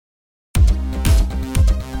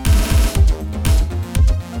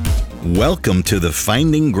Welcome to the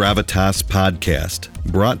Finding Gravitas podcast,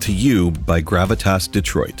 brought to you by Gravitas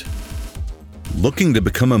Detroit. Looking to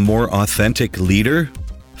become a more authentic leader?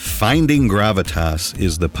 Finding Gravitas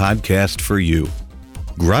is the podcast for you.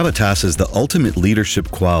 Gravitas is the ultimate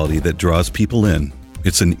leadership quality that draws people in.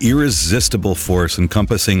 It's an irresistible force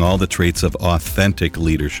encompassing all the traits of authentic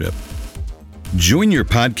leadership. Join your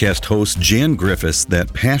podcast host, Jan Griffiths,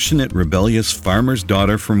 that passionate, rebellious farmer's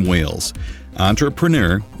daughter from Wales,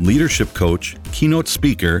 entrepreneur, leadership coach, keynote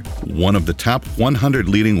speaker, one of the top 100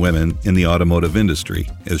 leading women in the automotive industry,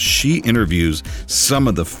 as she interviews some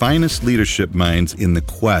of the finest leadership minds in the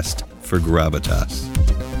quest for gravitas.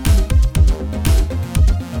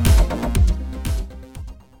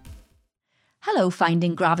 Hello,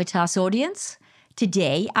 Finding Gravitas audience.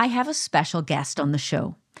 Today, I have a special guest on the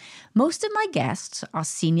show. Most of my guests are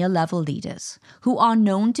senior level leaders who are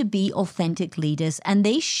known to be authentic leaders, and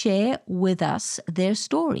they share with us their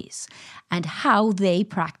stories and how they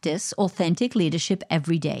practice authentic leadership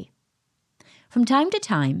every day. From time to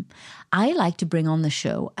time, I like to bring on the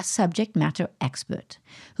show a subject matter expert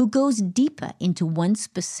who goes deeper into one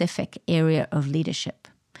specific area of leadership.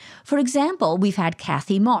 For example, we've had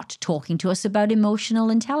Kathy Mott talking to us about emotional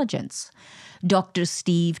intelligence, Dr.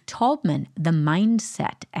 Steve Taubman, the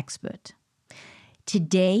mindset expert.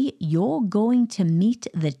 Today, you're going to meet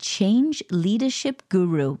the change leadership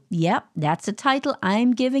guru. Yep, that's a title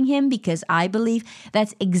I'm giving him because I believe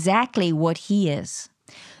that's exactly what he is.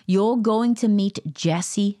 You're going to meet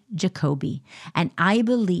Jesse Jacoby, and I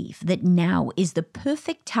believe that now is the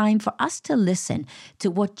perfect time for us to listen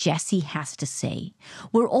to what Jesse has to say.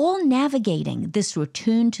 We're all navigating this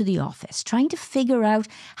return to the office, trying to figure out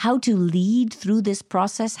how to lead through this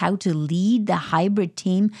process, how to lead the hybrid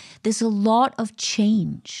team. There's a lot of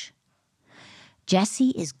change. Jesse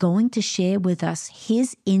is going to share with us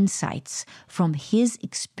his insights from his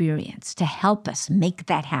experience to help us make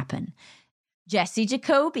that happen. Jesse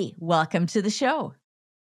Jacoby, welcome to the show.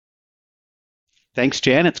 Thanks,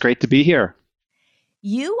 Jan. It's great to be here.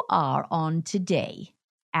 You are on today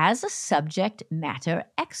as a subject matter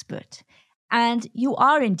expert, and you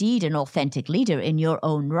are indeed an authentic leader in your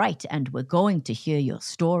own right, and we're going to hear your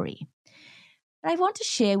story. But I want to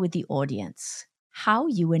share with the audience how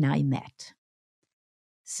you and I met.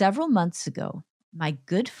 Several months ago, my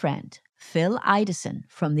good friend, Phil Idison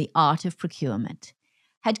from The Art of Procurement,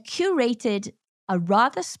 had curated a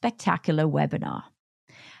rather spectacular webinar.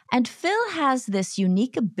 And Phil has this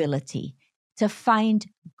unique ability to find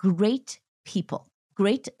great people,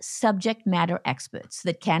 great subject matter experts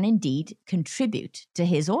that can indeed contribute to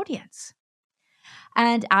his audience.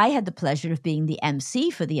 And I had the pleasure of being the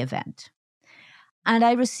MC for the event. And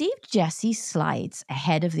I received Jesse's slides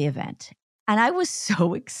ahead of the event. And I was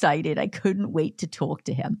so excited, I couldn't wait to talk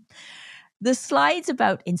to him. The slides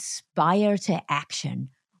about inspire to action,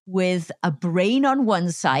 with a brain on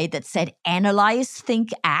one side that said analyze, think,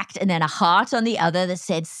 act, and then a heart on the other that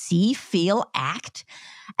said see, feel, act,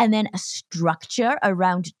 and then a structure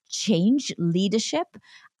around change leadership.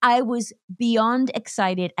 I was beyond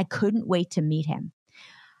excited. I couldn't wait to meet him.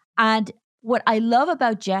 And what I love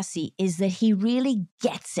about Jesse is that he really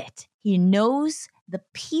gets it. He knows the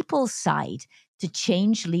people side to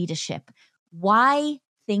change leadership, why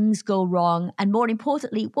things go wrong, and more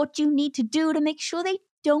importantly, what you need to do to make sure they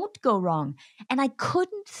don't go wrong. And I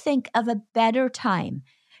couldn't think of a better time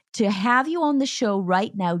to have you on the show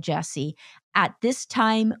right now, Jesse, at this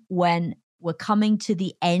time when we're coming to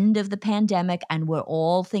the end of the pandemic and we're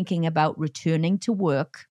all thinking about returning to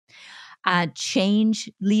work. Change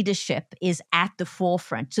leadership is at the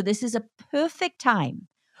forefront. So this is a perfect time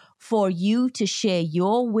for you to share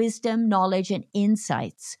your wisdom, knowledge, and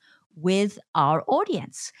insights with our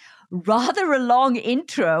audience. Rather a long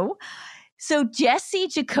intro. So Jesse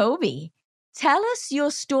Jacoby, tell us your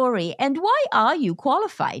story and why are you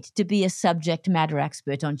qualified to be a subject matter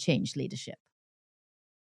expert on change leadership?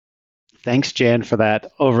 Thanks, Jan, for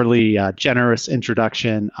that overly generous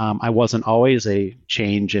introduction. I wasn't always a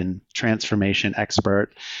change and transformation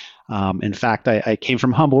expert. In fact, I came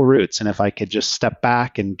from humble roots, and if I could just step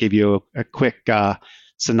back and give you a quick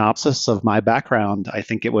synopsis of my background, I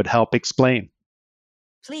think it would help explain.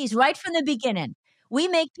 Please, right from the beginning. We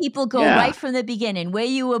make people go right from the beginning, where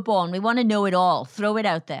you were born. We want to know it all. Throw it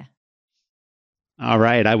out there. All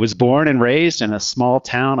right. I was born and raised in a small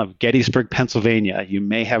town of Gettysburg, Pennsylvania. You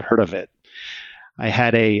may have heard of it. I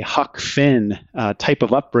had a Huck Finn type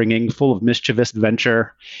of upbringing full of mischievous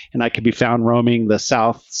adventure, and I could be found roaming the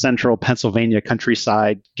south central Pennsylvania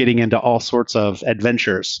countryside, getting into all sorts of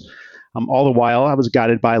adventures. All the while, I was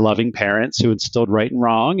guided by loving parents who instilled right and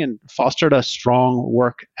wrong and fostered a strong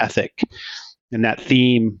work ethic. And that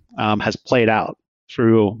theme has played out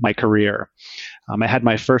through my career. I had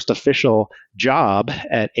my first official job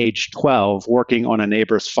at age 12 working on a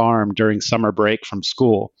neighbor's farm during summer break from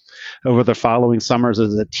school. Over the following summers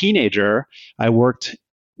as a teenager, I worked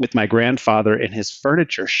with my grandfather in his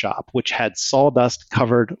furniture shop, which had sawdust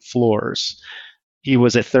covered floors. He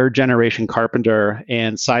was a third generation carpenter,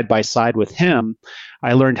 and side by side with him,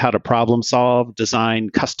 I learned how to problem solve, design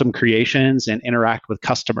custom creations, and interact with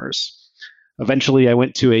customers. Eventually, I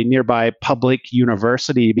went to a nearby public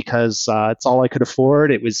university because it's all I could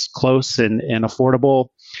afford. It was close and affordable,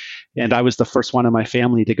 and I was the first one in my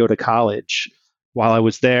family to go to college. While I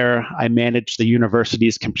was there, I managed the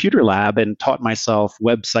university's computer lab and taught myself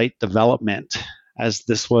website development, as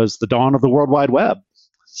this was the dawn of the World Wide Web.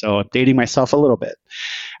 So I'm dating myself a little bit.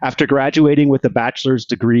 After graduating with a bachelor's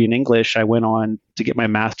degree in English, I went on to get my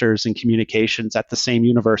master's in communications at the same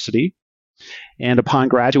university. And upon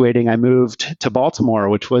graduating, I moved to Baltimore,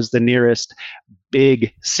 which was the nearest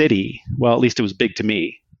big city. Well, at least it was big to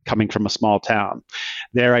me, coming from a small town.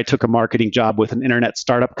 There, I took a marketing job with an internet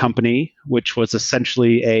startup company, which was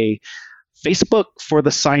essentially a Facebook for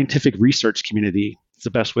the scientific research community. It's the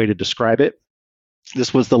best way to describe it.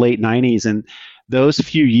 This was the late 90s, and those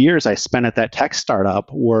few years I spent at that tech startup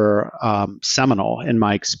were seminal in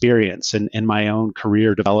my experience and in my own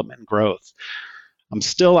career development and growth.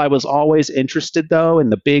 I was always interested, though, in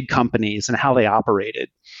the big companies and how they operated.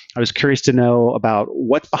 I was curious to know about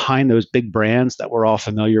what's behind those big brands that we're all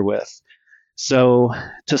familiar with. So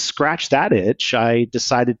to scratch that itch, I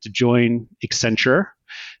decided to join Accenture,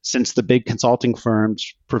 since the big consulting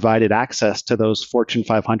firms provided access to those Fortune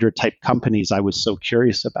 500 type companies I was so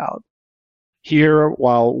curious about. Here,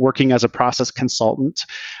 while working as a process consultant,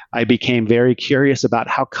 I became very curious about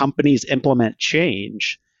how companies implement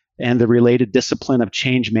change and the related discipline of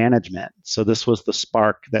change management. So this was the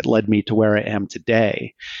spark that led me to where I am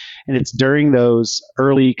today. And it's during those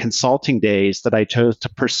early consulting days that I chose to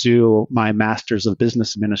pursue my Master's of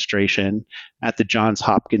Business Administration at the Johns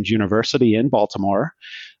Hopkins University in Baltimore.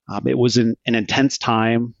 It was an intense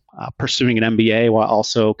time pursuing an MBA while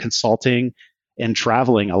also consulting and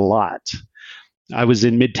traveling a lot. I was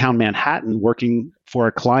in Midtown Manhattan working for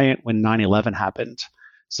a client when 9/11 happened,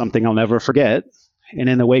 something I'll never forget. And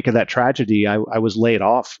in the wake of that tragedy, I was laid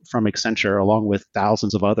off from Accenture along with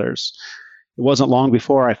thousands of others. It wasn't long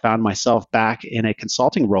before I found myself back in a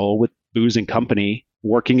consulting role with Booz & Company,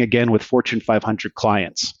 working again with Fortune 500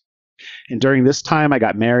 clients. And during this time, I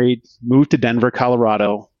got married, moved to Denver,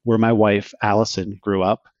 Colorado, where my wife, Allison, grew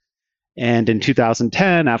up. And in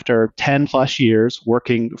 2010, after 10 plus years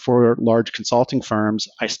working for large consulting firms,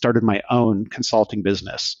 I started my own consulting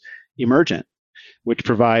business, Emergent, which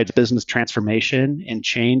provides business transformation and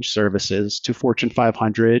change services to Fortune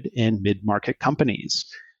 500 and mid-market companies.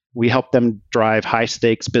 We help them drive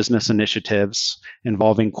high-stakes business initiatives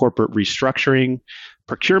involving corporate restructuring,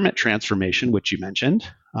 procurement transformation, which you mentioned,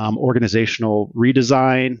 organizational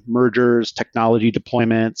redesign, mergers, technology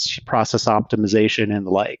deployments, process optimization, and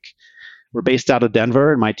the like. We're based out of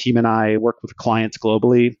Denver, and my team and I work with clients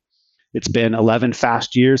globally. It's been 11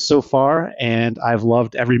 fast years so far, and I've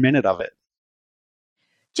loved every minute of it.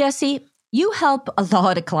 Jesse, you help a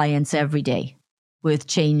lot of clients every day with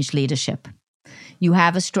change leadership. You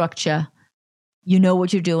have a structure, you know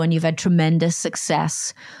what you're doing, you've had tremendous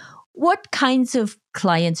success. What kinds of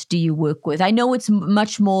clients do you work with? I know it's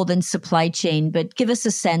much more than supply chain, but give us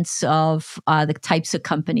a sense of the types of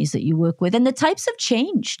companies that you work with and the types of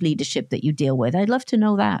change leadership that you deal with. I'd love to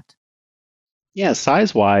know that. Yeah,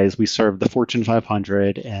 size-wise, we serve the Fortune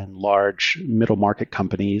 500 and large middle market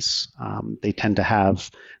companies. They tend to have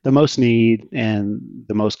the most need and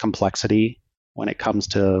the most complexity when it comes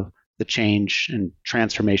to the change and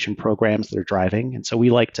transformation programs that are driving. And so we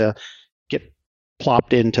like to get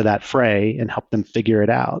plopped into that fray and help them figure it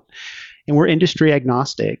out. And we're industry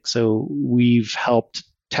agnostic. So we've helped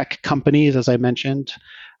tech companies, as I mentioned,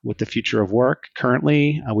 with the future of work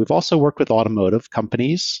currently. We've also worked with automotive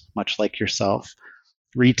companies, much like yourself,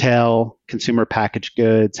 retail, consumer packaged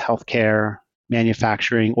goods, healthcare,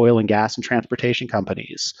 manufacturing, oil and gas, and transportation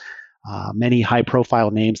companies, many high-profile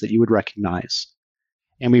names that you would recognize.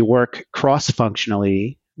 And we work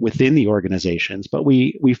cross-functionally within the organizations, but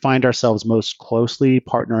we find ourselves most closely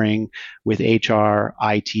partnering with HR,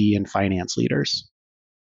 IT, and finance leaders.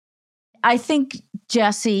 I think,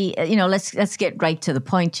 Jesse, let's get right to the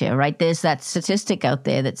point here, right? There's that statistic out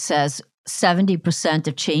there that says 70%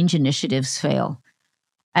 of change initiatives fail.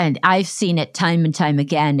 And I've seen it time and time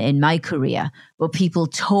again in my career where people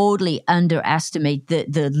totally underestimate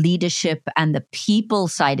the leadership and the people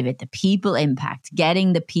side of it, the people impact,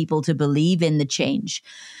 getting the people to believe in the change.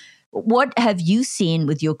 What have you seen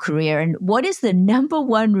with your career, and what is the number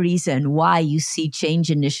one reason why you see change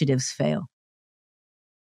initiatives fail?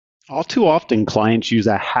 All too often, clients use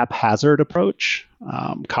a haphazard approach,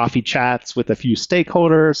 coffee chats with a few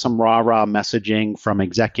stakeholders, some rah-rah messaging from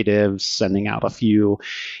executives, sending out a few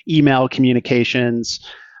email communications.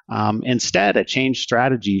 Instead, a change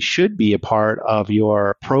strategy should be a part of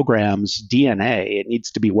your program's DNA. It needs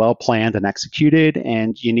to be well planned and executed,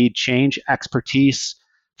 and you need change expertise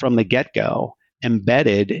from the get-go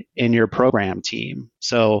embedded in your program team.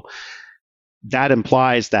 So that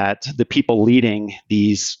implies that the people leading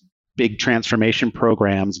these big transformation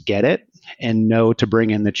programs get it and know to bring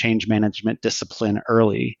in the change management discipline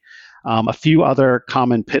early. A few other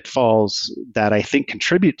common pitfalls that I think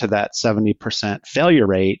contribute to that 70% failure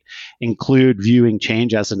rate include viewing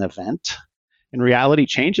change as an event. In reality,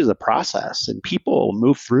 change is a process, and people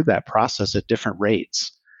move through that process at different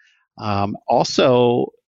rates. Also,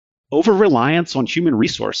 over-reliance on human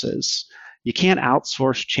resources. You can't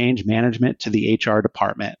outsource change management to the HR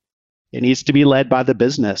department. It needs to be led by the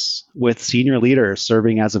business, with senior leaders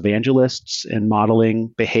serving as evangelists and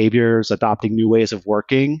modeling behaviors, adopting new ways of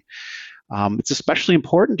working. It's especially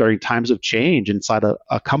important during times of change inside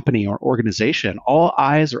a company or organization. All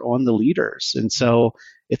eyes are on the leaders. And so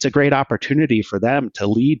it's a great opportunity for them to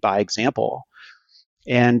lead by example.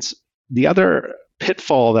 And the other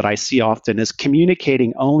pitfall that I see often is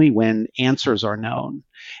communicating only when answers are known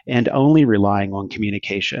and only relying on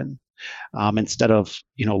communication. Instead of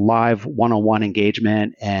live one-on-one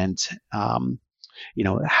engagement and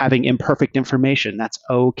having imperfect information. That's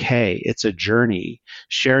okay. It's a journey.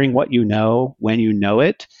 Sharing what you know when you know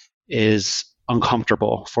it is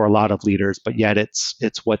uncomfortable for a lot of leaders, but yet it's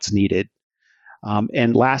what's needed.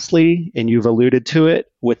 And lastly, and you've alluded to it,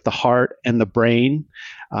 with the heart and the brain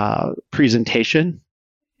presentation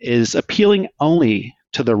is appealing only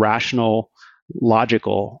to the rational,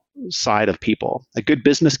 logical side of people. A good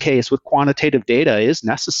business case with quantitative data is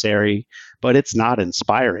necessary, but it's not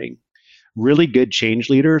inspiring. Really good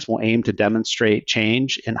change leaders will aim to demonstrate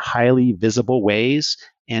change in highly visible ways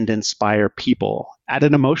and inspire people at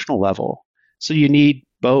an emotional level. So you need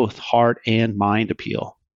both heart and mind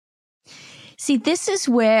appeal. See, this is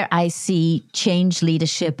where I see change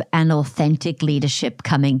leadership and authentic leadership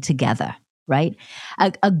coming together, right?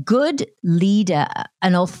 A good leader,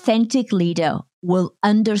 an authentic leader, will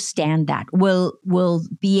understand that, will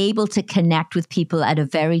be able to connect with people at a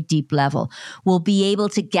very deep level, will be able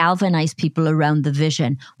to galvanize people around the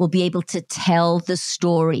vision, will be able to tell the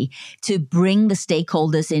story, to bring the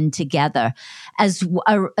stakeholders in together, as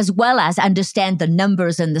well as understand the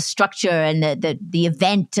numbers and the structure and the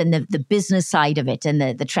event and the business side of it and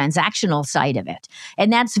the transactional side of it.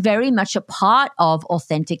 And that's very much a part of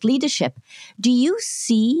authentic leadership. Do you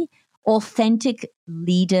see authentic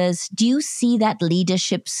leaders, do you see that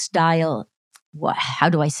leadership style, how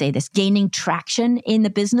do I say this, gaining traction in the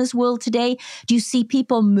business world today? Do you see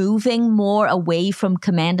people moving more away from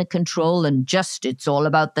command and control and just it's all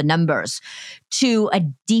about the numbers to a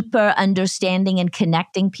deeper understanding and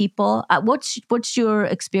connecting people? What's your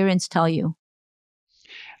experience tell you?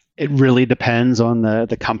 It really depends on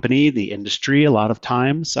the company, the industry, a lot of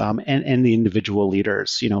times, and the individual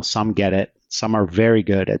leaders. Some get it. Some are very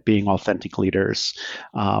good at being authentic leaders,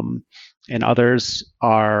 and others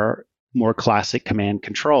are more classic command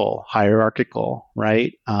control, hierarchical,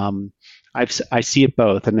 right? I see it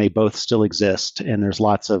both, and they both still exist, and there's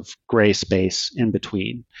lots of gray space in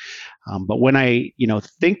between. But when I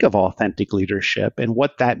think of authentic leadership and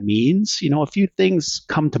what that means, a few things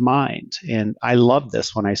come to mind, and I love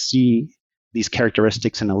this when I see these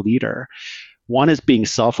characteristics in a leader. One is being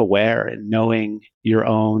self-aware and knowing your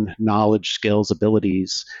own knowledge, skills,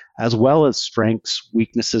 abilities, as well as strengths,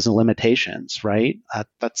 weaknesses, and limitations, right?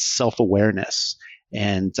 That's self-awareness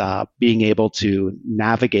and being able to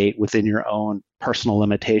navigate within your own personal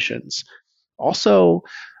limitations. Also,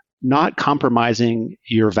 not compromising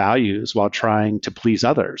your values while trying to please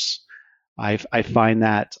others. I find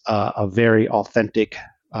that a very authentic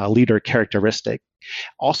leader characteristic.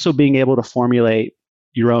 Also, being able to formulate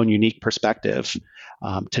your own unique perspective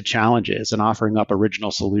to challenges and offering up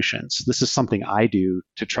original solutions. This is something I do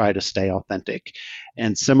to try to stay authentic.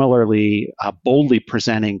 And similarly, boldly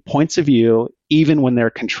presenting points of view, even when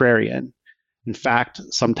they're contrarian. In fact,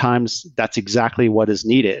 sometimes that's exactly what is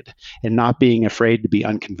needed, and not being afraid to be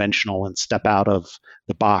unconventional and step out of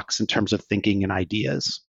the box in terms of thinking and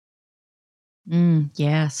ideas.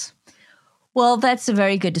 Yes. Well, that's a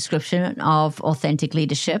very good description of authentic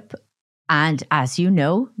leadership. And as you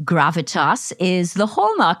know, gravitas is the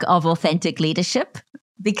hallmark of authentic leadership.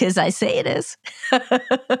 because I say it is.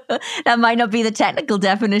 That might not be the technical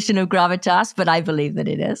definition of gravitas, but I believe that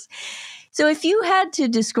it is. So if you had to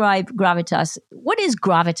describe gravitas, what is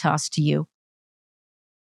gravitas to you?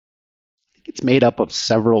 I think it's made up of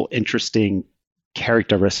several interesting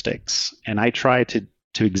characteristics, and I try to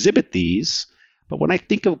exhibit these. But when I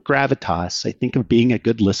think of gravitas, I think of being a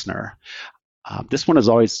good listener. This one has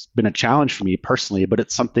always been a challenge for me personally, but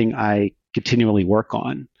it's something I continually work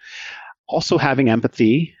on. Also having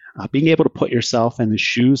empathy, being able to put yourself in the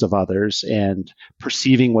shoes of others and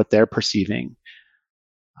perceiving what they're perceiving.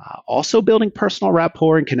 Also building personal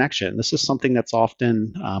rapport and connection. This is something that's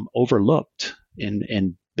often overlooked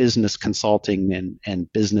in business consulting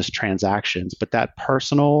and business transactions, but that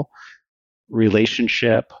personal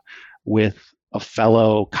relationship with a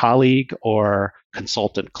fellow colleague or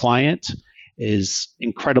consultant client is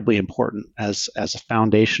incredibly important as a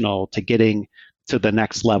foundational to getting to the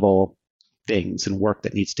next level things and work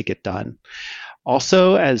that needs to get done.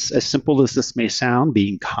 Also, as simple as this may sound,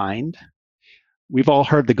 being kind. We've all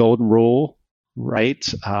heard the golden rule, right?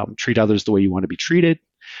 Treat others the way you want to be treated.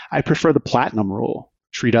 I prefer the platinum rule.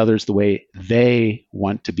 Treat others the way they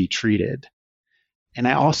want to be treated. And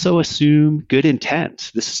I also assume good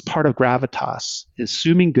intent. This is part of gravitas,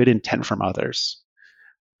 assuming good intent from others.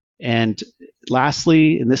 And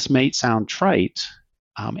lastly, and this may sound trite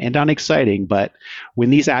and unexciting, but when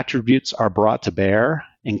these attributes are brought to bear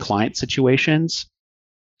in client situations,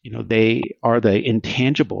 they are the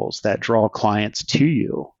intangibles that draw clients to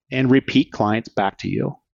you and repeat clients back to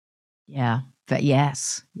you. Yeah, but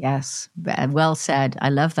yes. Well said. I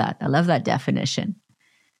love that. I love that definition.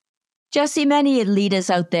 Jesse, many leaders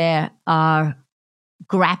out there are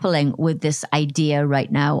grappling with this idea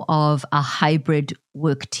right now of a hybrid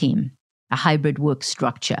work team, a hybrid work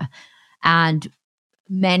structure. And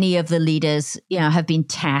many of the leaders, have been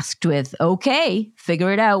tasked with, okay,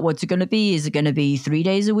 figure it out. What's it going to be? Is it going to be 3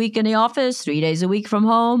 days a week in the office, 3 days a week from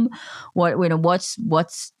home? What's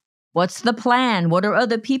the plan? What are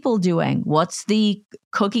other people doing? What's the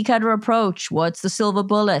cookie cutter approach? What's the silver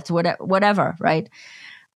bullet? Whatever, right?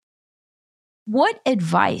 What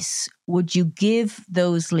advice would you give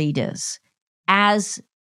those leaders as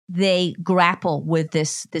they grapple with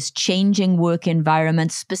this changing work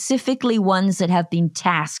environment, specifically ones that have been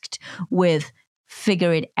tasked with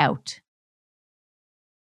figure it out?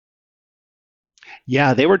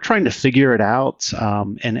 Yeah, they were trying to figure it out,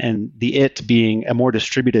 and the it being a more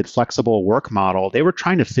distributed, flexible work model. They were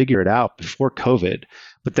trying to figure it out before COVID,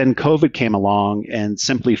 but then COVID came along and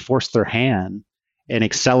simply forced their hand and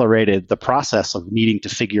accelerated the process of needing to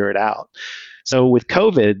figure it out. So with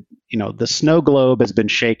COVID, the snow globe has been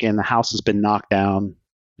shaken, the house has been knocked down,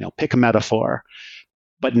 pick a metaphor.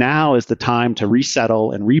 But now is the time to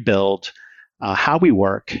resettle and rebuild how we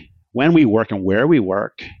work, when we work, and where we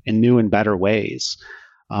work in new and better ways.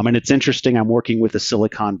 And it's interesting, I'm working with a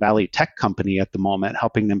Silicon Valley tech company at the moment,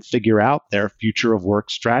 helping them figure out their future of work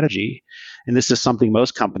strategy. And this is something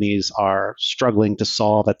most companies are struggling to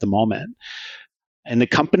solve at the moment. And the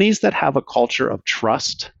companies that have a culture of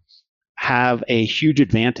trust have a huge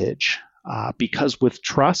advantage because with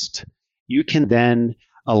trust, you can then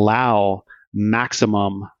allow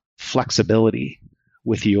maximum flexibility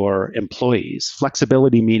with your employees.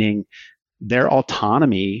 Flexibility meaning their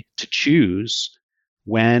autonomy to choose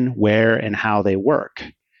when, where, and how they work.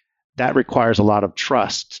 That requires a lot of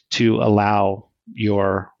trust to allow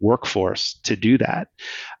your workforce to do that.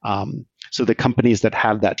 So the companies that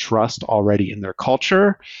have that trust already in their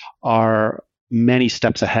culture are many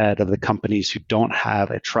steps ahead of the companies who don't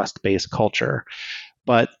have a trust-based culture.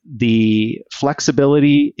 But the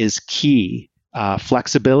flexibility is key.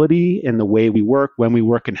 Flexibility in the way we work, when we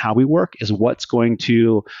work, and how we work is what's going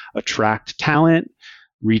to attract talent,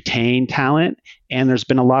 retain talent. And there's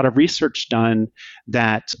been a lot of research done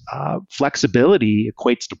that flexibility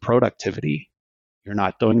equates to productivity. You're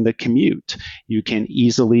not doing the commute. You can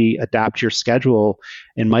easily adapt your schedule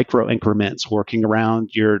in micro increments, working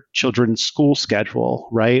around your children's school schedule,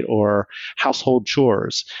 right? Or household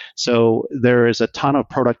chores. So there is a ton of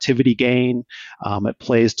productivity gain. It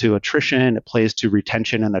plays to attrition. It plays to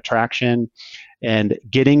retention and attraction. And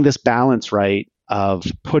getting this balance right of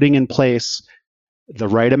putting in place the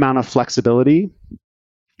right amount of flexibility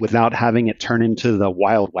without having it turn into the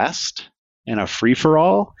Wild West and a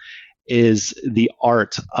free-for-all is the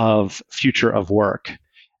art of future of work.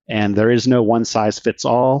 And there is no one size fits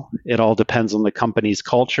all. It all depends on the company's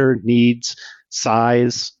culture, needs,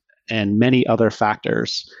 size, and many other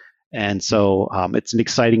factors. And so it's an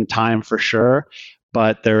exciting time for sure,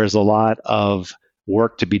 but there is a lot of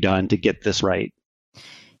work to be done to get this right.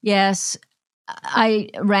 Yes. I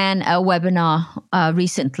ran a webinar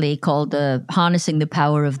recently called Harnessing the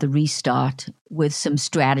Power of the Restart, with some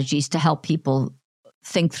strategies to help people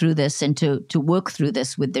think through this and to work through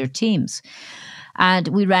this with their teams. And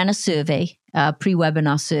we ran a survey, a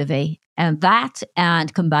pre-webinar survey, and that,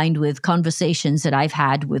 and combined with conversations that I've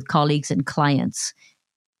had with colleagues and clients,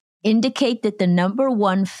 indicate that the number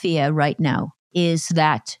one fear right now is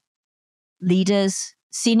that leaders,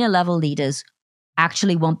 senior level leaders,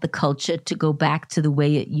 actually want the culture to go back to the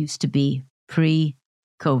way it used to be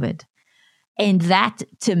pre-COVID. And that,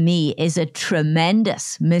 to me, is a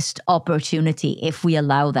tremendous missed opportunity if we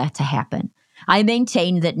allow that to happen. I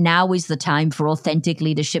maintain that now is the time for authentic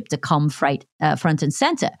leadership to come front and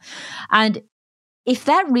center. And if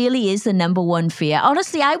that really is the number one fear,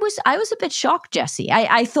 honestly, I was a bit shocked, Jesse.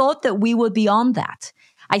 I thought that we were beyond that.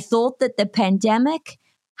 I thought that the pandemic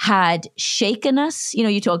had shaken us. You know,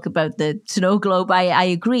 you talk about the snow globe. I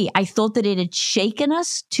agree. I thought that it had shaken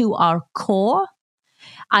us to our core.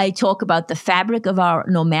 I talk about the fabric of our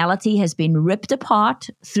normality has been ripped apart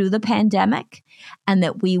through the pandemic, and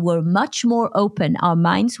that we were much more open. Our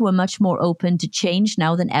minds were much more open to change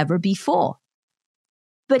now than ever before.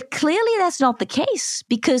 But clearly that's not the case,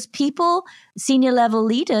 because people, senior level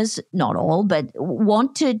leaders, not all, but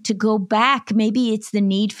wanted to go back. Maybe it's the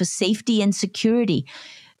need for safety and security,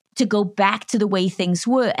 to go back to the way things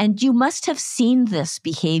were. And you must have seen this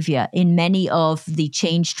behavior in many of the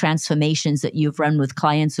change transformations that you've run with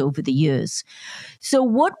clients over the years. So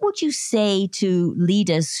what would you say to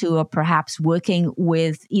leaders who are perhaps working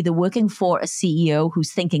for a CEO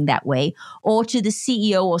who's thinking that way, or to the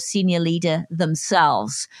CEO or senior leader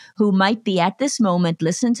themselves who might be at this moment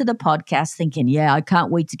listening to the podcast thinking, yeah, I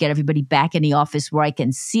can't wait to get everybody back in the office where I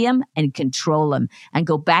can see them and control them and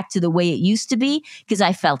go back to the way it used to be, because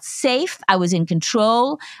I felt safe. I was in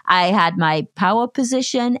control. I had my power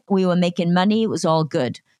position. We were making money. It was all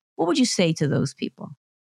good. What would you say to those people?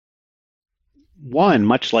 One,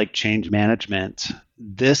 much like change management,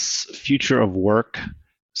 this future of work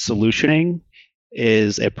solutioning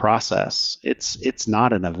is a process. It's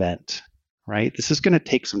not an event, right? This is going to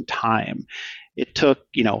take some time. It took,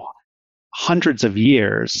 hundreds of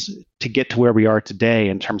years to get to where we are today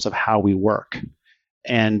in terms of how we work.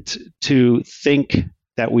 And to think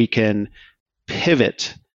that we can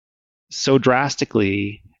pivot so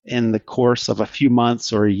drastically in the course of a few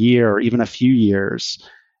months or a year or even a few years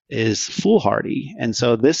is foolhardy. And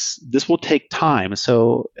so this will take time.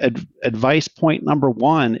 So advice point number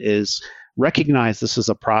one is recognize this is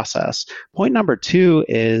a process. Point number two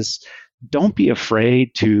is don't be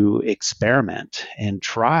afraid to experiment and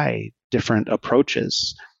try different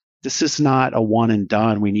approaches. This is not a one and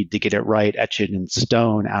done. We need to get it right, etch it in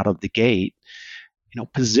stone out of the gate.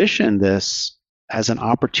 Position this as an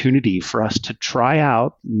opportunity for us to try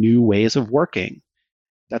out new ways of working.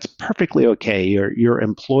 That's perfectly okay. Your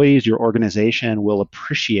employees, your organization will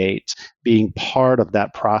appreciate being part of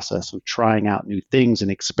that process of trying out new things and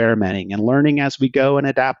experimenting and learning as we go and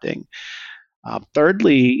adapting.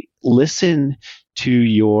 Thirdly, listen to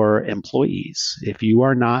your employees. If you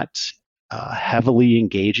are not heavily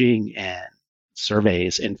engaging in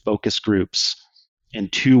surveys and focus groups and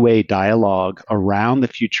two-way dialogue around the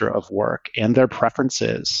future of work and their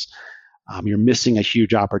preferences, you're missing a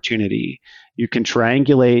huge opportunity. You can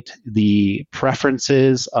triangulate the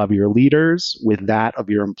preferences of your leaders with that of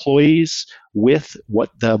your employees, with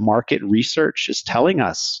what the market research is telling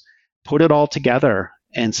us. Put it all together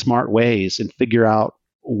in smart ways and figure out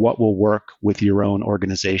what will work with your own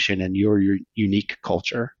organization and your unique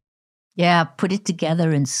culture. Yeah, put it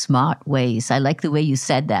together in smart ways. I like the way you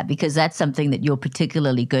said that, because that's something that you're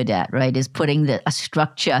particularly good at, right? Is putting a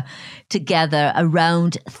structure together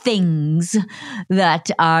around things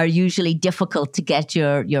that are usually difficult to get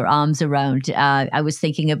your arms around. I was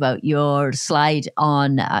thinking about your slide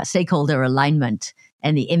on stakeholder alignment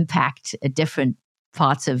and the impact different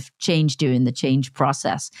parts of change during the change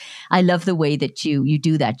process. I love the way that you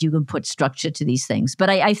do that. You can put structure to these things. But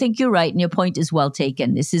I think you're right, and your point is well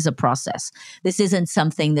taken. This is a process. This isn't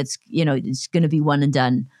something that's, it's going to be one and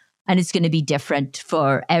done, and it's going to be different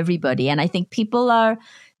for everybody. And I think people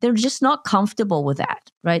they're just not comfortable with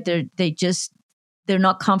that, right? They're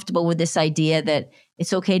not comfortable with this idea that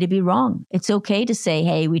it's okay to be wrong. It's okay to say,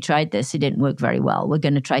 hey, we tried this. It didn't work very well. We're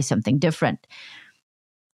going to try something different.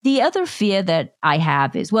 The other fear that I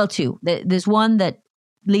have is, well, two. There's one that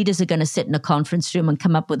leaders are going to sit in a conference room and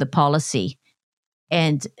come up with a policy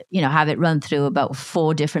and, have it run through about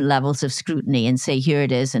 4 different levels of scrutiny and say, here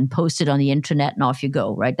it is, and post it on the intranet and off you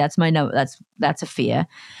go, right? That's a fear.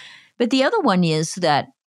 But the other one is that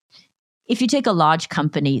if you take a large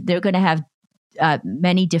company, they're going to have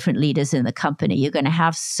many different leaders in the company. You're going to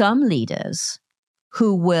have some leaders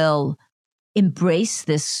who will embrace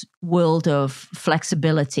this world of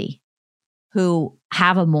flexibility, who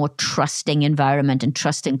have a more trusting environment and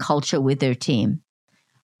trusting culture with their team.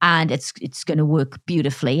 And it's going to work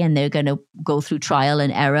beautifully, and they're going to go through trial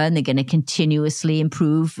and error, and they're going to continuously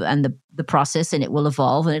improve and the process, and it will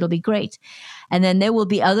evolve, and it'll be great. And then there will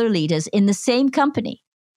be other leaders in the same company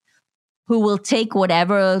who will take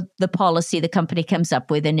whatever the policy the company comes up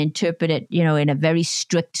with and interpret it, in a very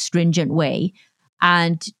strict, stringent way,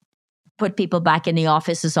 and put people back in the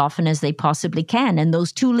office as often as they possibly can. And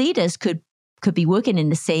those two leaders could be working in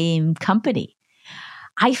the same company.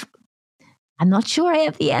 I'm not sure I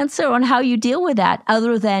have the answer on how you deal with that,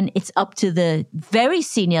 other than it's up to the very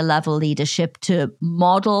senior level leadership to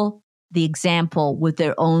model the example with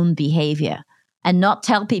their own behavior and not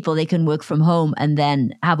tell people they can work from home and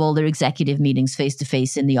then have all their executive meetings face to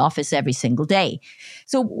face in the office every single day.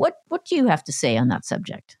 So what do you have to say on that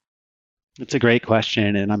subject? It's a great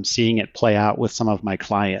question, and I'm seeing it play out with some of my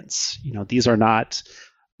clients. These are not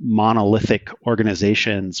monolithic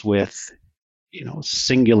organizations with,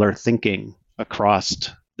 singular thinking across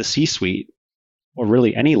the C-suite or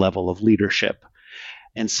really any level of leadership.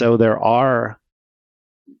 And so there are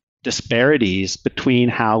disparities between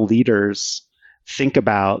how leaders think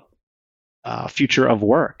about future of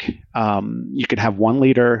work. You could have one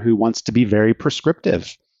leader who wants to be very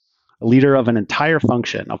prescriptive. A leader of an entire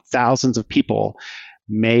function of thousands of people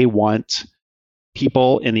may want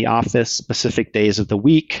people in the office specific days of the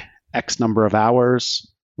week, X number of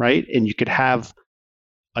hours, right? And you could have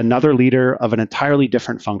another leader of an entirely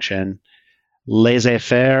different function,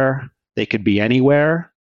 laissez-faire. They could be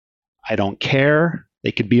anywhere. I don't care.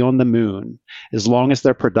 They could be on the moon. As long as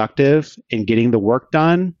they're productive and getting the work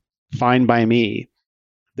done, fine by me.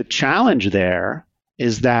 The challenge there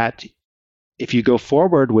is that if you go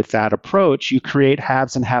forward with that approach, you create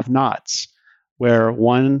haves and have-nots, where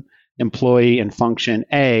one employee in function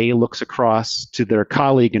A looks across to their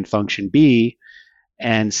colleague in function B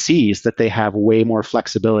and sees that they have way more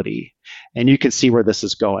flexibility. And you can see where this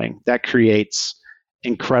is going. That creates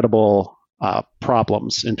incredible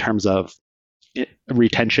problems in terms of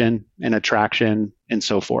retention and attraction and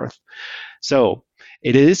so forth. So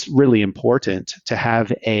it is really important to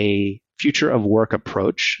have a future of work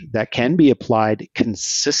approach that can be applied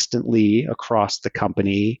consistently across the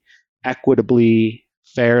company, equitably,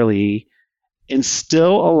 fairly, and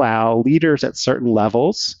still allow leaders at certain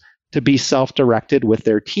levels to be self-directed with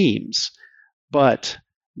their teams, but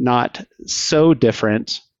not so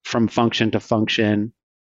different from function to function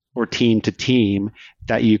or team to team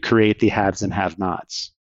that you create the haves and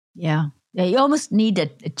have-nots. Yeah. You almost need a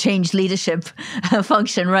change leadership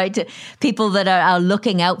function, right? People that are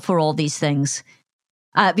looking out for all these things,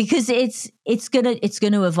 because it's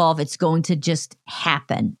gonna evolve. It's going to just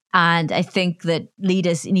happen, and I think that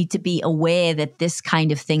leaders need to be aware that this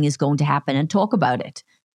kind of thing is going to happen and talk about it.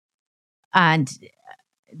 And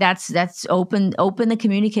that's open the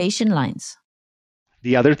communication lines.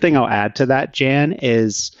 The other thing I'll add to that, Jan,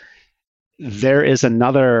 is there is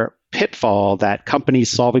another pitfall that companies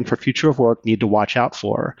solving for future of work need to watch out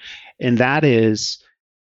for. And that is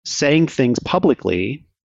saying things publicly.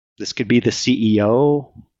 This could be the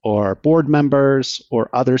CEO or board members or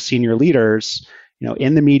other senior leaders,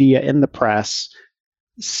 in the media, in the press,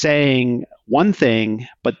 saying one thing,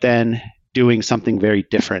 but then doing something very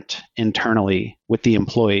different internally with the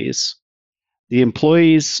employees. The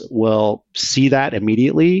employees will see that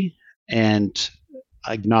immediately and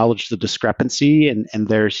acknowledge the discrepancy, and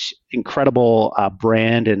there's incredible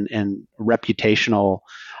brand and reputational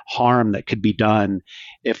harm that could be done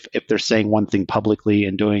if they're saying one thing publicly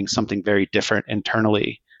and doing something very different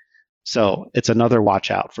internally. So it's another watch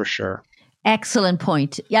out for sure. Excellent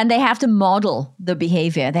point. Yeah, and they have to model the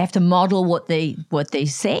behavior. They have to model what they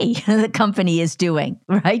say the company is doing,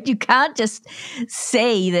 right? You can't just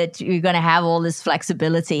say that you're going to have all this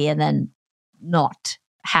flexibility and then not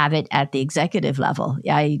have it at the executive level.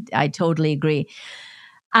 I totally agree.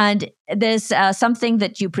 And there's something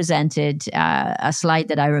that you presented, a slide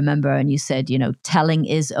that I remember, and you said, telling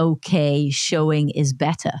is okay, showing is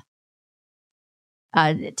better.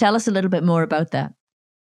 Tell us a little bit more about that.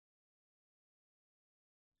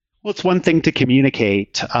 Well, it's one thing to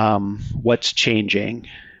communicate what's changing,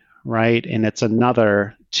 right? And it's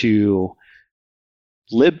another to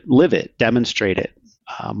live it, demonstrate it,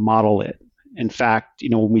 model it. In fact,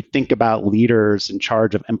 when we think about leaders in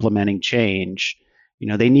charge of implementing change,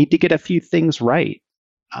 they need to get a few things right.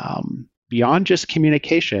 Beyond just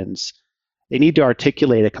communications, they need to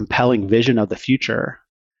articulate a compelling vision of the future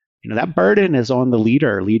That burden is on the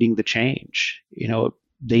leader leading the change.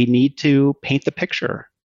 They need to paint the picture.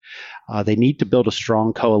 They need to build a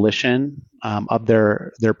strong coalition of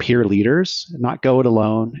their peer leaders, not go it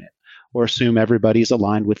alone or assume everybody's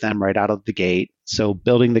aligned with them right out of the gate. So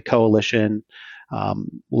building the coalition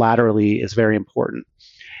laterally is very important.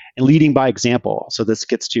 And leading by example. So this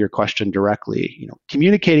gets to your question directly.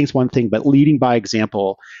 Communicating is one thing, but leading by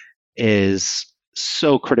example is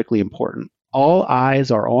so critically important. All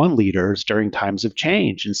eyes are on leaders during times of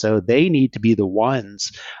change. And so they need to be the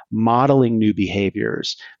ones modeling new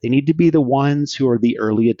behaviors. They need to be the ones who are the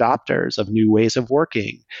early adopters of new ways of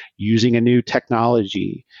working, using a new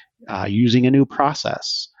technology, using a new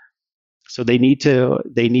process. So they need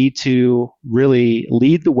to really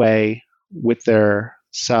lead the way with their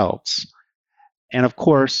selves. And of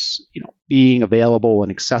course, being available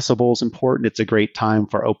and accessible is important. It's a great time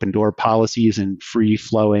for open door policies and free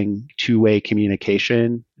flowing two-way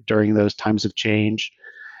communication during those times of change.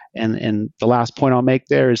 And the last point I'll make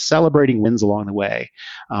there is celebrating wins along the way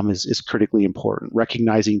is critically important.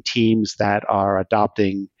 Recognizing teams that are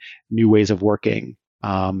adopting new ways of working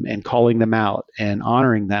and calling them out and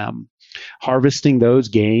honoring them. Harvesting those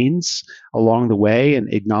gains along the way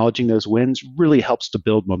and acknowledging those wins really helps to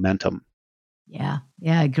build momentum. Yeah,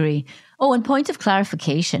 I agree. Oh, and point of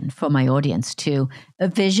clarification for my audience too. A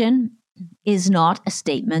vision is not a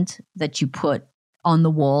statement that you put on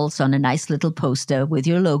the walls on a nice little poster with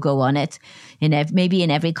your logo on it, maybe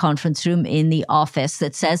in every conference room in the office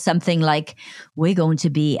that says something like, we're going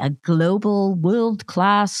to be a global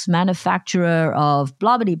world-class manufacturer of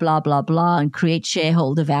blah, blah, blah, blah, blah, and create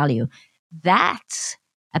shareholder value. That's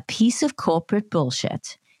a piece of corporate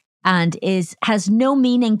bullshit and has no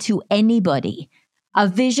meaning to anybody. A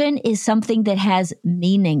vision is something that has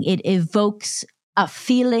meaning. It evokes a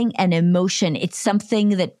feeling and emotion. It's something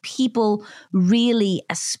that people really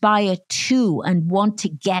aspire to and want to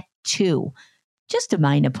get to. Just a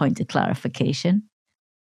minor point of clarification.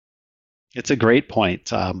 It's a great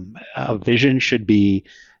point. A vision should be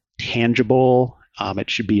tangible. It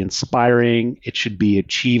should be inspiring. It should be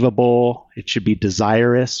achievable. It should be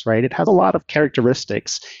desirous, right? It has a lot of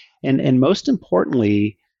characteristics. And most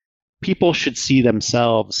importantly, people should see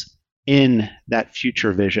themselves in that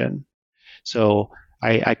future vision. So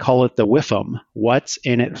I call it the WIFM, what's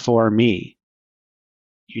in it for me?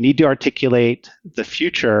 You need to articulate the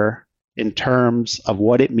future in terms of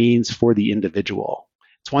what it means for the individual.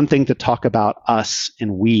 It's one thing to talk about us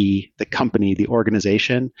and we, the company, the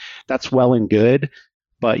organization. That's well and good,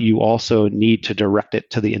 but you also need to direct it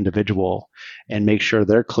to the individual and make sure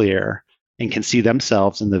they're clear and can see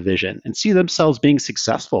themselves in the vision and see themselves being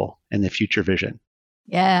successful in the future vision.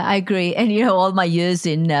 Yeah, I agree. And, all my years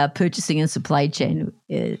in purchasing and supply chain,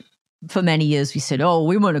 for many years, we said,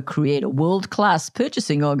 we want to create a world-class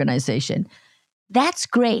purchasing organization. That's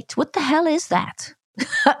great. What the hell is that?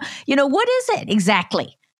 What is it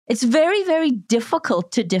exactly? It's very, very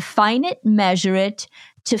difficult to define it, measure it,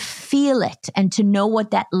 to feel it, and to know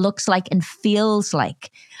what that looks like and feels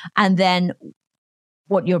like. And then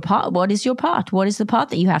what is your part? What is the part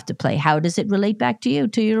that you have to play? How does it relate back to you,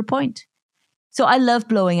 to your point? So I love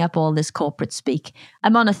blowing up all this corporate speak.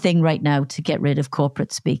 I'm on a thing right now to get rid of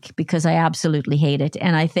corporate speak because I absolutely hate it.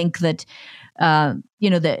 And I think that,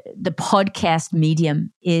 the podcast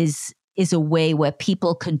medium is a way where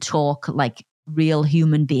people can talk like real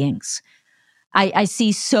human beings. I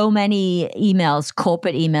see so many emails,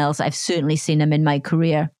 corporate emails. I've certainly seen them in my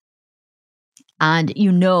career. And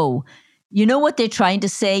you know what they're trying to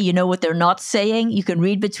say, you know what they're not saying. You can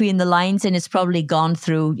read between the lines, and it's probably gone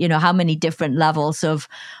through, how many different levels of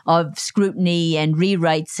scrutiny and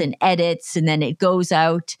rewrites and edits, and then it goes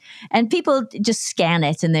out and people just scan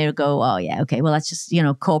it and they'll go, oh yeah, okay, well that's just,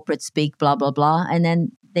 corporate speak, blah, blah, blah. And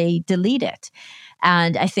then they delete it.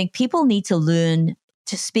 And I think people need to learn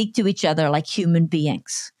to speak to each other like human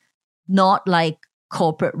beings, not like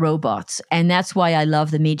corporate robots. And that's why I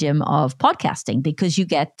love the medium of podcasting, because you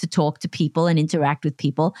get to talk to people and interact with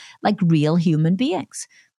people like real human beings.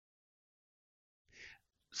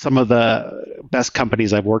 Some of the best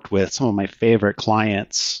companies I've worked with, some of my favorite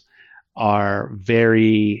clients are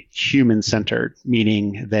very human-centered,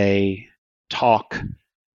 meaning they talk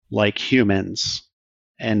like humans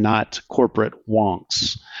and not corporate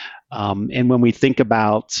wonks. And when we think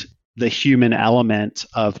about the human element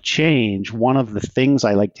of change, one of the things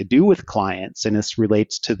I like to do with clients, and this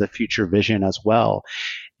relates to the future vision as well,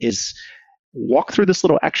 is walk through this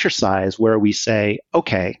little exercise where we say,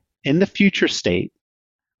 okay, in the future state,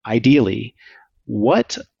 ideally,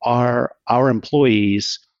 what are our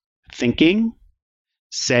employees thinking,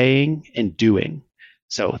 saying, and doing?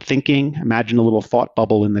 So thinking, imagine a little thought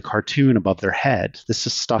bubble in the cartoon above their head. This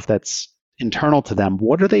is stuff that's internal to them.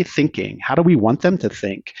 What are they thinking? How do we want them to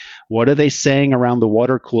think? What are they saying around the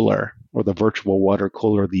water cooler or the virtual water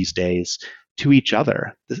cooler these days to each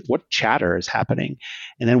other? What chatter is happening?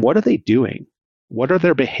 And then what are they doing? What are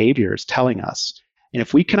their behaviors telling us? And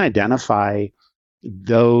if we can identify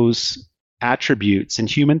those attributes in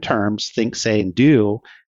human terms, think, say, and do,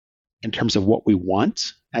 in terms of what we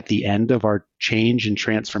want at the end of our change and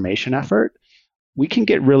transformation effort, we can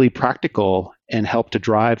get really practical and help to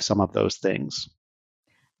drive some of those things.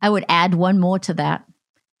 I would add one more to that.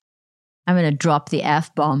 I'm going to drop the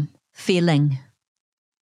F-bomb. Feeling.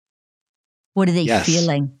 What are they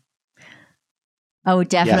feeling? I would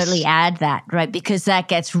definitely add that, right? Because that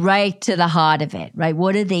gets right to the heart of it, right?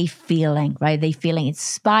 What are they feeling, right? Are they feeling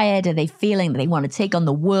inspired? Are they feeling that they want to take on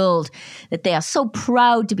the world, that they are so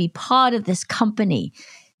proud to be part of this company?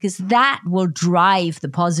 Because that will drive the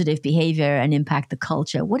positive behavior and impact the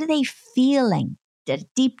culture. What are they feeling at a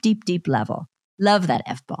deep, deep, deep level? Love that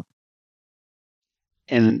F-bomb.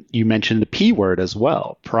 And you mentioned the P word as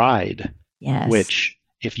well, pride. Yes. Which,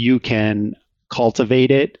 if you can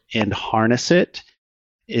cultivate it and harness it,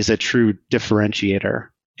 is a true differentiator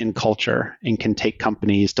in culture and can take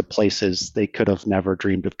companies to places they could have never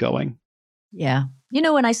dreamed of going. Yeah. You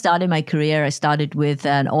know, when I started my career, I started with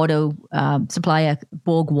an auto supplier,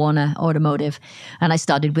 Borg Warner Automotive, and I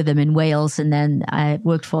started with them in Wales, and then I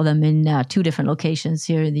worked for them in 2 different locations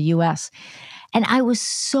here in the US. And I was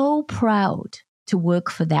so proud to work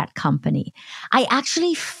for that company. I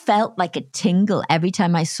actually felt like a tingle every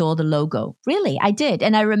time I saw the logo. Really, I did.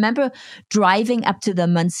 And I remember driving up to the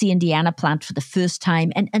Muncie, Indiana plant for the first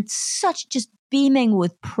time and such just beaming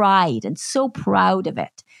with pride and so proud of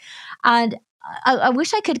it. And I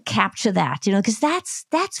wish I could capture that, you know, because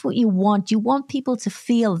that's what you want. You want people to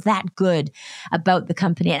feel that good about the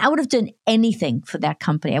company. And I would have done anything for that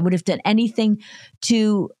company. I would have done anything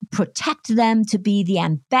to protect them, to be the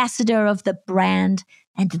ambassador of the brand.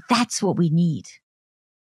 And that's what we need.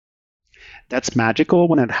 That's magical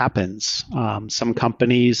when it happens. Some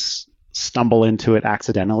companies stumble into it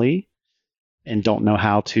accidentally and don't know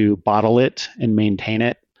how to bottle it and maintain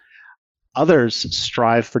it. Others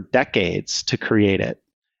strive for decades to create it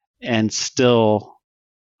and still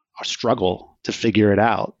struggle to figure it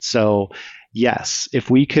out. So, yes, if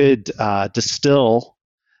we could distill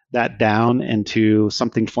that down into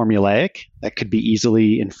something formulaic that could be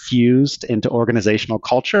easily infused into organizational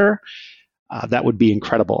culture, that would be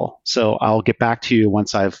incredible. So I'll get back to you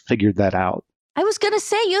once I've figured that out. I was going to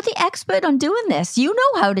say, you're the expert on doing this. You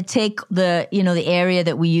know how to take the area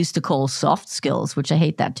that we used to call soft skills, which I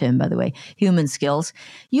hate that term, by the way, human skills.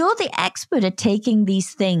 You're the expert at taking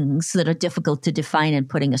these things that are difficult to define and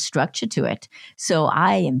putting a structure to it. So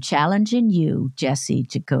I am challenging you, Jesse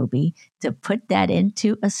Jacoby, to put that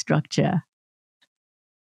into a structure.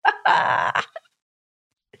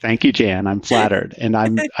 Thank you, Jan. I'm flattered. And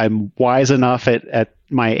I'm wise enough at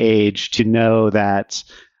my age to know that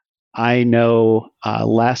I know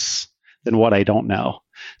less than what I don't know.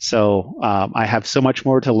 So I have so much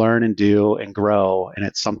more to learn and do and grow. And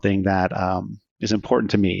it's something that is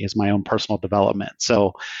important to me, is my own personal development.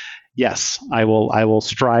 So yes, I will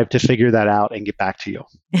strive to figure that out and get back to you.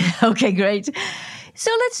 Okay, great.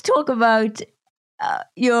 So let's talk about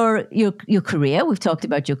your career. We've talked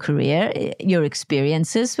about your career, your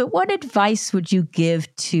experiences, but what advice would you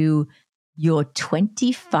give to your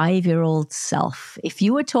 25-year-old self? If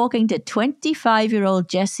you were talking to 25-year-old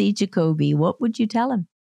Jesse Jacoby, what would you tell him?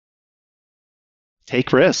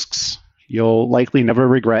 Take risks. You'll likely never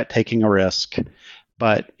regret taking a risk,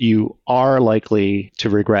 but you are likely to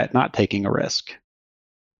regret not taking a risk.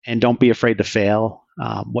 And don't be afraid to fail.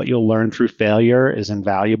 What you'll learn through failure is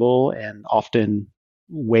invaluable and often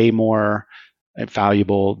way more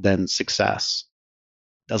valuable than success.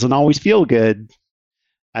 Doesn't always feel good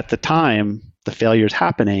at the time the failure is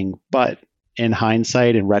happening, but in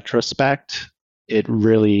hindsight and retrospect, it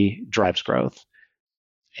really drives growth.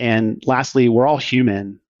 And lastly, we're all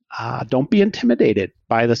human. Don't be intimidated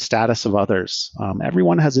by the status of others.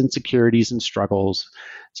 Everyone has insecurities and struggles.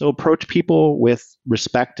 So approach people with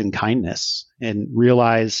respect and kindness and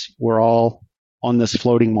realize we're all on this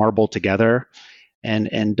floating marble together,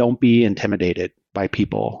 and don't be intimidated by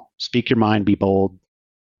people. Speak your mind, be bold,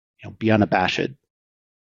 be unabashed.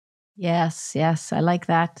 Yes, I like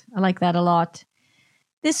that. I like that a lot.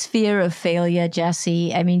 This fear of failure,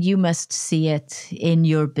 Jesse, I mean, you must see it in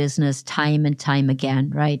your business time and time again,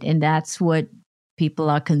 right? And that's what people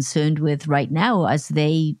are concerned with right now as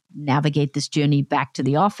they navigate this journey back to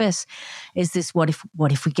the office, is this, what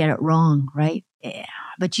if we get it wrong, right?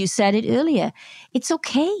 but you said it earlier. It's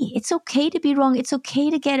okay. It's okay to be wrong. It's okay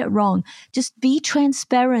to get it wrong. Just be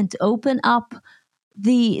transparent, open up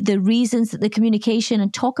the reasons, the communication,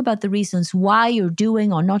 and talk about the reasons why you're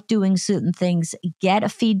doing or not doing certain things. Get a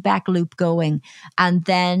feedback loop going and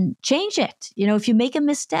then change it. If you make a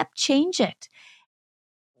misstep, change it.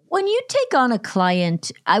 When you take on a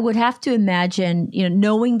client, I would have to imagine,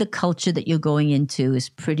 knowing the culture that you're going into is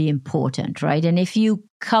pretty important, right? And if you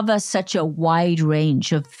cover such a wide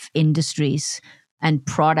range of industries and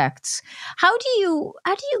products, how do you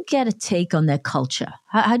get a take on their culture?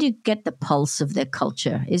 How do you get the pulse of their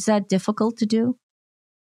culture? Is that difficult to do?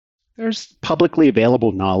 There's publicly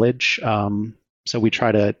available knowledge. So we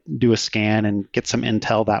try to do a scan and get some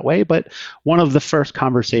intel that way. But one of the first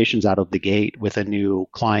conversations out of the gate with a new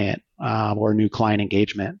client or a new client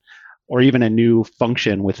engagement, or even a new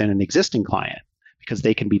function within an existing client, because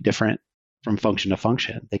they can be different from function to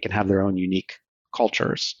function. They can have their own unique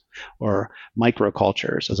cultures or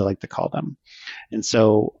microcultures, as I like to call them. And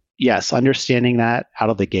so, yes, understanding that out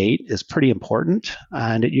of the gate is pretty important.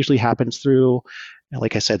 And it usually happens through,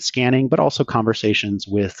 like I said, scanning, but also conversations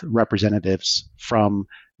with representatives from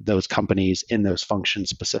those companies in those functions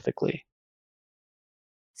specifically.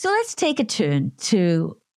 So let's take a turn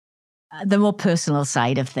to the more personal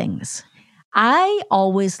side of things. I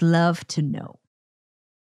always love to know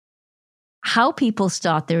how people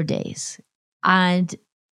start their days. And,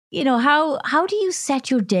 how do you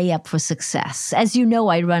set your day up for success? As you know,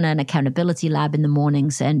 I run an accountability lab in the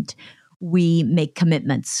mornings, and we make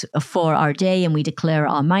commitments for our day and we declare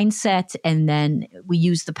our mindset. And then we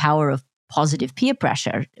use the power of positive peer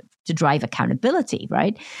pressure to drive accountability,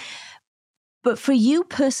 right? But for you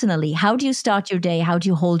personally, how do you start your day? How do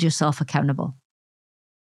you hold yourself accountable?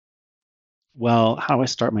 Well, how do I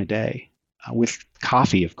start my day? With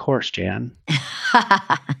coffee, of course, Jan.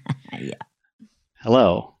 Yeah.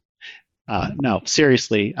 Hello. No,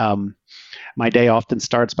 seriously. My day often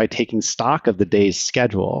starts by taking stock of the day's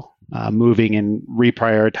schedule, moving and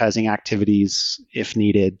reprioritizing activities if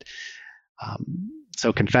needed.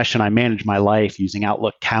 So confession, I manage my life using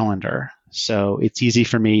Outlook Calendar. So it's easy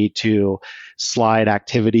for me to slide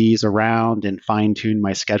activities around and fine-tune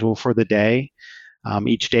my schedule for the day.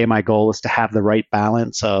 Each day, my goal is to have the right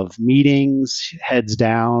balance of meetings, heads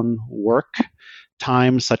down, work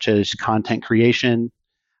times such as content creation,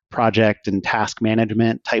 project and task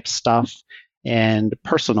management type stuff, and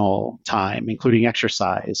personal time, including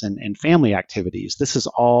exercise and family activities. This is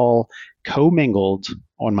all commingled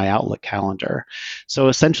on my Outlook calendar. So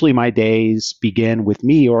essentially, my days begin with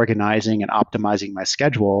me organizing and optimizing my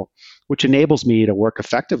schedule, which enables me to work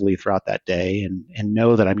effectively throughout that day and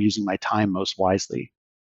know that I'm using my time most wisely.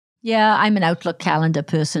 Yeah, I'm an Outlook calendar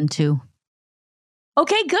person too.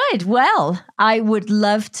 Okay, good. Well, I would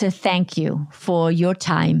love to thank you for your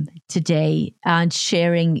time today and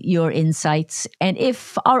sharing your insights. And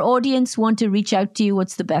if our audience want to reach out to you,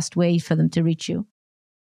 what's the best way for them to reach you?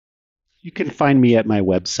 You can find me at my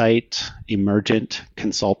website,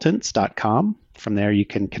 emergentconsultants.com. From there, you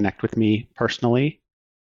can connect with me personally.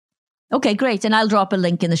 Okay, great. And I'll drop a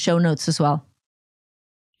link in the show notes as well.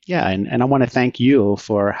 Yeah, and I want to thank you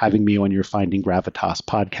for having me on your Finding Gravitas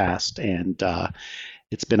podcast. And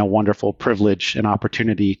it's been a wonderful privilege and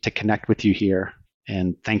opportunity to connect with you here.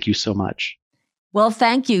 And thank you so much. Well,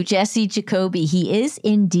 thank you, Jesse Jacoby. He is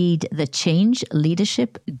indeed the change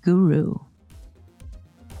leadership guru.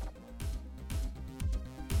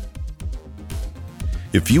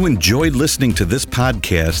 If you enjoyed listening to this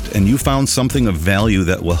podcast and you found something of value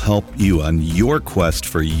that will help you on your quest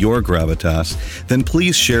for your gravitas, then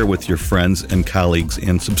please share with your friends and colleagues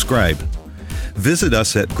and subscribe. Visit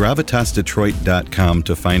us at gravitasdetroit.com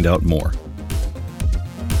to find out more.